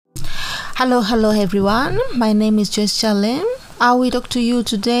Hello everyone. My name is Joyce Chalem. I will talk to you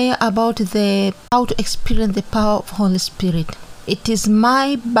today about how to experience the power of Holy Spirit. It is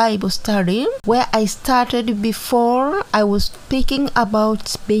my Bible study where I started before I was speaking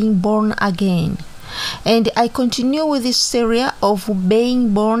about being born again. And I continue with this series of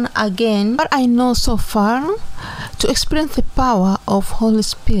being born again. What I know so far, to experience the power of Holy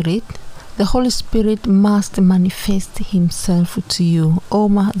Spirit, the Holy Spirit must manifest Himself to you.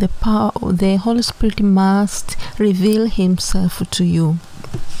 The Holy Spirit must reveal Himself to you.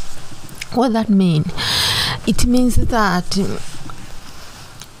 What that mean? It means that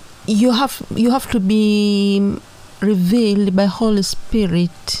you have to be revealed by Holy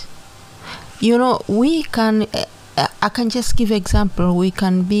Spirit. We can. I can just give example. We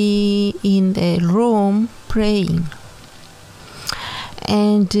can be in a room praying.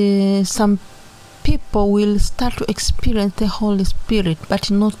 And some people will start to experience the Holy Spirit, but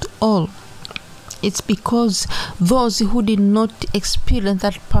not all. It's because those who did not experience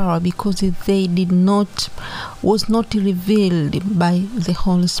that power, because they was not revealed by the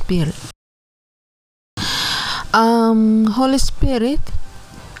Holy Spirit. Holy Spirit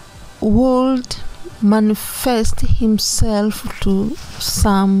would manifest Himself to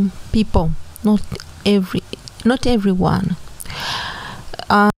some people, not everyone.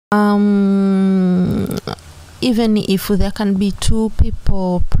 Even if there can be two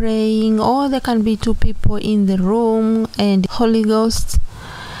people praying, or there can be two people in the room and Holy Ghost,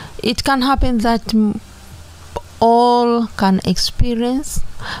 it can happen that all can experience,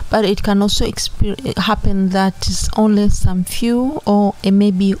 but it can also happen that only some few, or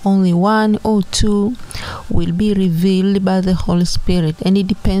maybe only one or two will be revealed by the Holy Spirit, and it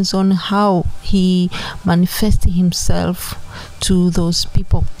depends on how He manifests Himself to those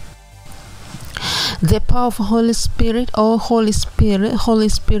people. The power of Holy Spirit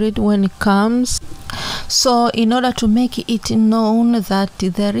when it comes. So in order to make it known that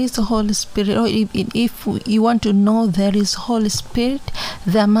there is a Holy Spirit, or if you want to know there is Holy Spirit,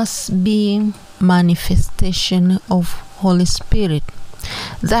 there must be manifestation of Holy Spirit.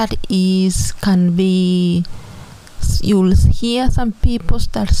 That can be, you'll hear some people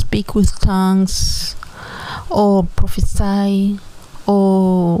start speak with tongues, or prophesy,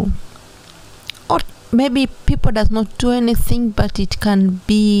 or maybe people does not do anything, but it can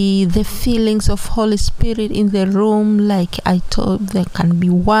be the feelings of Holy Spirit in the room. Like I told, there can be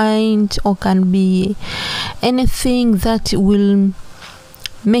wine, or can be anything that will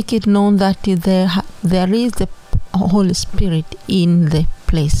make it known that there is the Holy Spirit in the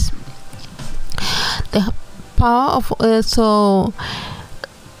place. The power of so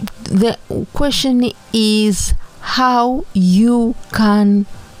the question is how you can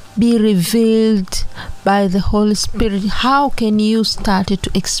be revealed by the Holy Spirit. How can you start to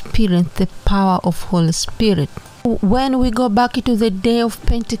experience the power of Holy Spirit? When we go back to the day of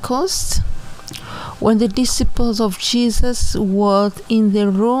Pentecost, when the disciples of Jesus were in the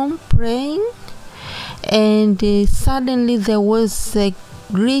room praying, and suddenly there was a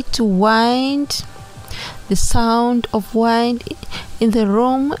great wind, the sound of wind in the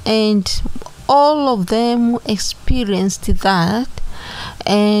room, and all of them experienced that.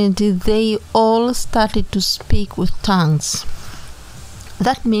 And they all started to speak with tongues.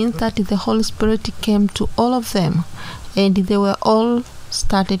 That means that the Holy Spirit came to all of them, and they were all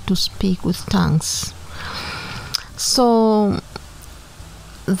started to speak with tongues. So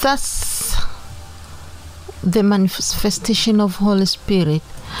that's the manifestation of Holy Spirit.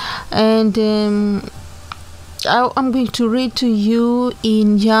 And I'm going to read to you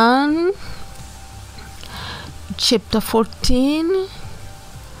in John chapter 14,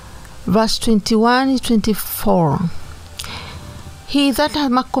 verse 21-24. He that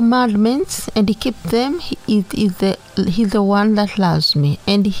hath my commandments and he keep them, he the one that loves me.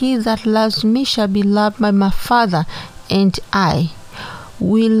 And he that loves me shall be loved by my Father, and I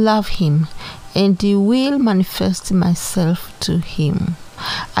will love him, and he will manifest myself to him.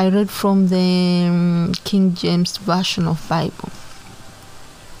 I read from the King James Version of Bible.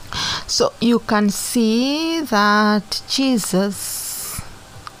 So you can see that Jesus,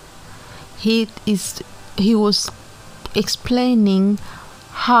 he was explaining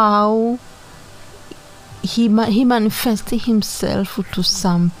how he manifested himself to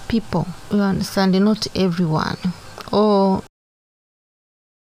some people. You understand? Not everyone.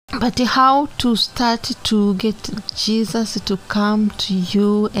 But how to start to get Jesus to come to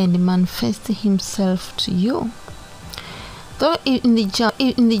you and manifest himself to you? Though in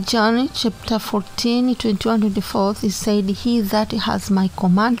the John chapter 14, 21, 24, it said, "He that has my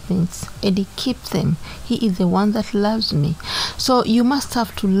commandments and he keep them, he is the one that loves me." So you must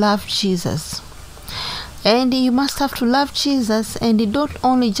have to love Jesus. And you must have to love Jesus, and you don't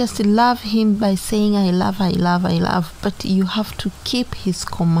only just love him by saying I love, but you have to keep his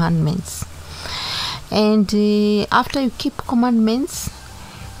commandments. And after you keep commandments,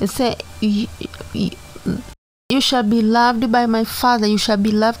 it say you shall be loved by my Father, you shall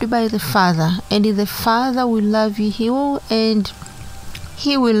be loved by the Father, and the Father will love you, and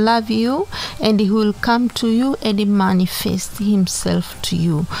he will love you, and he will come to you and manifest himself to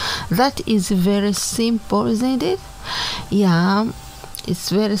you. That is very simple, isn't it? Yeah, it's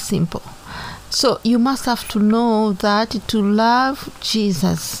very simple. So you must have to know that to love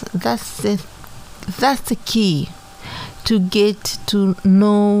Jesus, that's the key to get to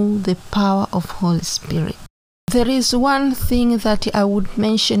know the power of Holy Spirit. There is one thing that I would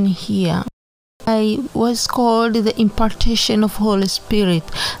mention here. I was called the impartation of Holy Spirit.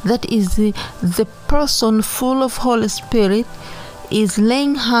 That is the person full of Holy Spirit is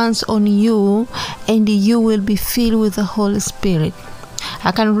laying hands on you, and you will be filled with the Holy Spirit.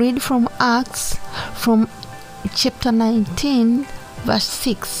 I can read from Acts, from chapter 19, verse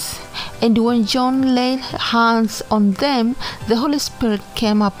 6. "And when John laid hands on them, the Holy Spirit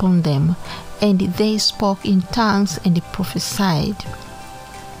came upon them, and they spoke in tongues and prophesied."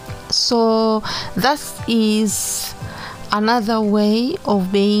 So that is another way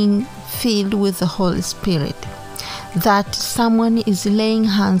of being filled with the Holy Spirit, that someone is laying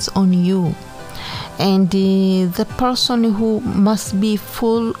hands on you, and the person who must be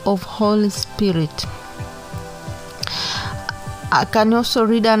full of Holy Spirit. I can also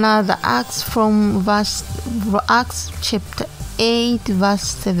read another Acts from Acts chapter 8, verse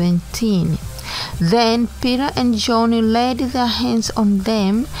 17. "Then Peter and John laid their hands on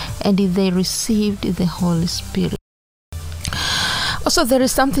them, and they received the Holy Spirit." Also, there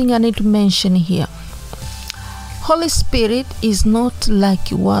is something I need to mention here. Holy Spirit is not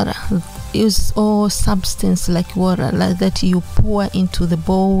like water, is or substance like water, like that you pour into the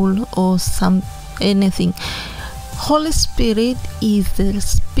bowl or anything. Holy Spirit is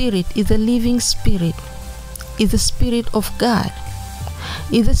the living Spirit, is the Spirit of God.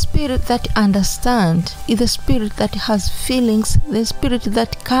 Is the Spirit that understands, is the Spirit that has feelings, the Spirit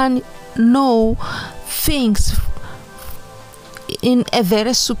that can know things in a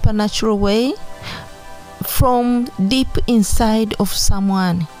very supernatural way from deep inside of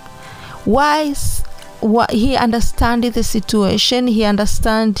someone. Why he understands the situation, he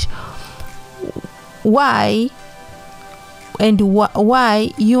understands why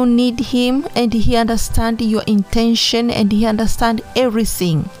you need him, and he understands your intention, and he understands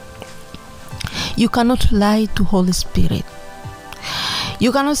everything. You cannot lie to Holy Spirit.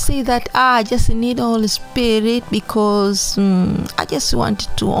 You cannot say that I just need Holy Spirit because I just want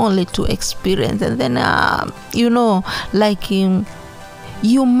to experience, and then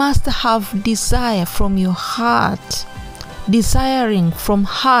you must have desire from your heart, desiring from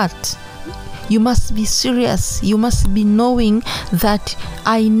heart. You must be serious. You must be knowing that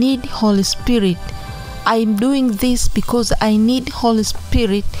I need Holy Spirit. I'm doing this because I need Holy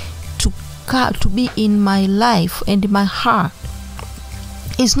Spirit to be in my life and my heart.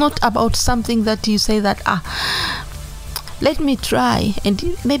 It's not about something that you say that let me try,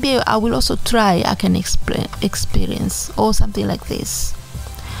 and maybe I will also try. I can experience or something like this.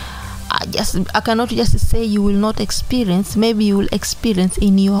 I cannot just say you will not experience. Maybe you will experience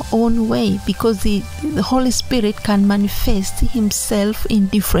in your own way, because the Holy Spirit can manifest himself in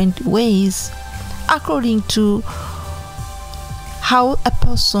different ways according to how a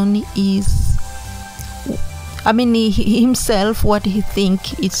person is. Himself, what he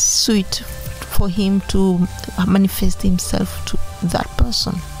think is sweet for him to manifest himself to that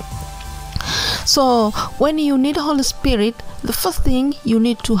person. So when you need Holy Spirit, the first thing, you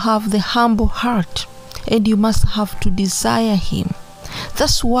need to have the humble heart, and you must have to desire him.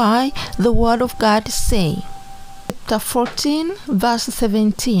 That's why the word of God say, chapter 14, verse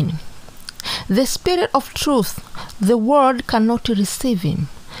 17, "The Spirit of truth, the world cannot receive him,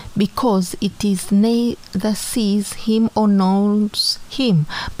 because it is neither sees him or knows him.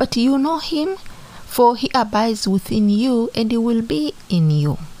 But you know him, for he abides within you, and he will be in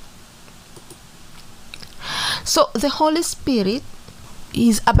you." So the Holy Spirit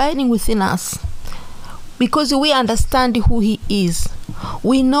is abiding within us because we understand who he is.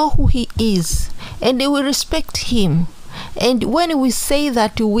 We know who he is, and we respect him. And when we say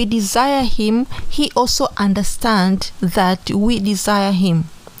that we desire him, he also understands that we desire him.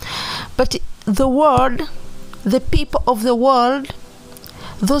 But the world the people of the world,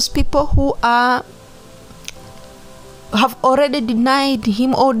 those people who have already denied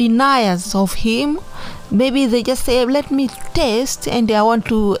him or deniers of him, maybe they just say, let me taste, and I want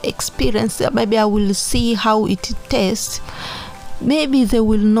to experience, maybe I will see how it tastes. Maybe he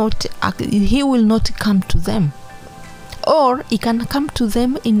will not come to them, or he can come to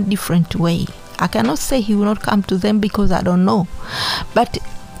them in different way. I cannot say he will not come to them because I don't know, but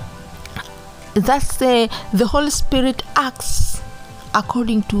that's the Holy Spirit acts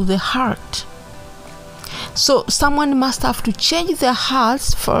according to the heart. So someone must have to change their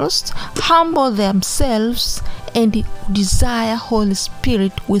hearts first, humble themselves, and desire Holy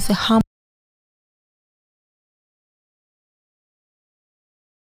Spirit with a humble.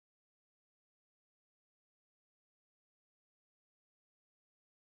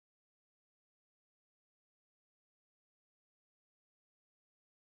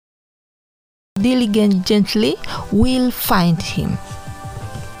 Diligently will find him.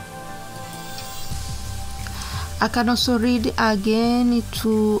 I can also read again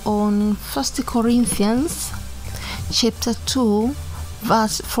on 1 Corinthians chapter 2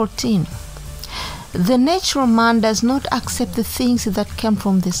 verse 14. The natural man does not accept the things that come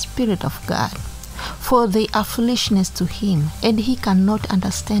from the Spirit of God, for they are foolishness to him, and he cannot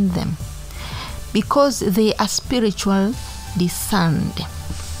understand them, because they are spiritual discerned.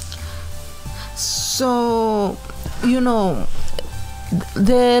 So, the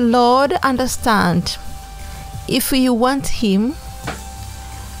Lord understands. If you want him,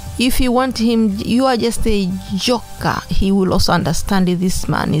 you are just a joker. He will also understand that this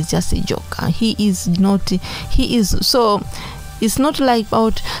man is just a joker. So it's not like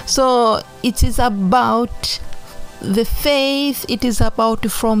about, so it is about the faith, it is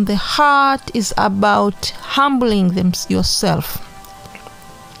about from the heart, is about humbling yourself.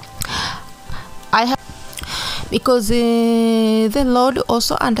 Because the Lord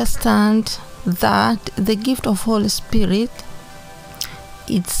also understands that the gift of Holy Spirit,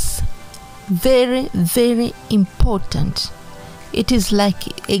 it's very, very important. It is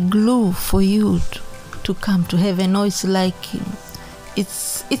like a glue for you to come to heaven. Or it's like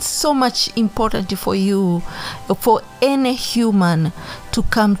it's so much important for you, for any human to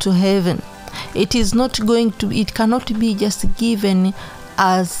come to heaven. It cannot be just given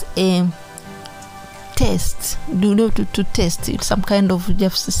as a test, to test it, some kind of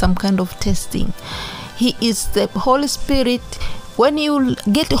testing. He is the Holy Spirit. When you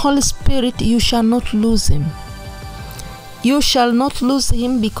get the Holy Spirit, you shall not lose him. You shall not lose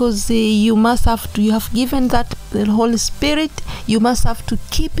him, because you have given that the Holy Spirit. You must have to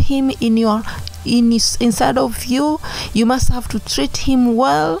keep him inside of you. You must have to treat him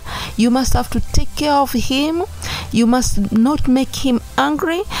well. You must have to take care of him. You must not make him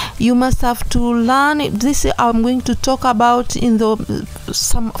angry. You must have to learn. This I'm going to talk about in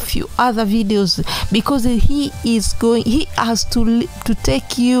some few other videos, because he has to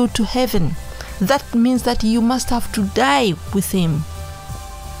take you to heaven. That means that you must have to die with him.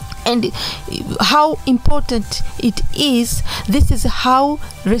 And how important it is, this is how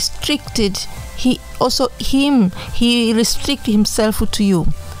restricted he restricts himself to you.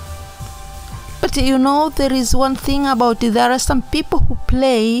 But there is one thing about it. There are some people who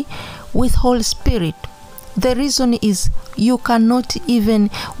play with Holy Spirit. The reason is you cannot even,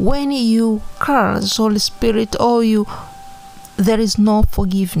 when you curse Holy Spirit, there is no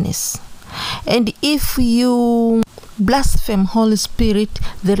forgiveness. And if you blaspheme Holy Spirit,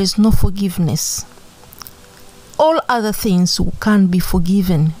 there is no forgiveness. All other things can be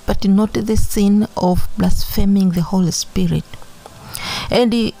forgiven, but not the sin of blaspheming the Holy Spirit.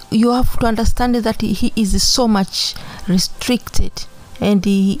 And you have to understand that he is so much restricted, and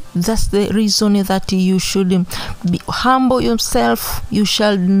that's the reason that you should humble yourself. You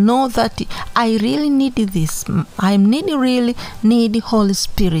shall know that I really need this. I really need Holy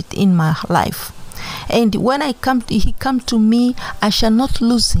Spirit in my life. And when he come to me, I shall not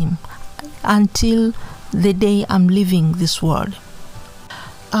lose him until the day I'm leaving this world.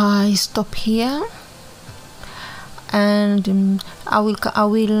 I stop here, and I will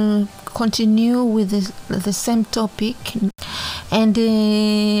continue with the same topic. And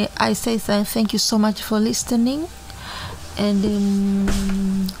I say thank you so much for listening,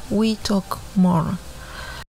 and we talk more.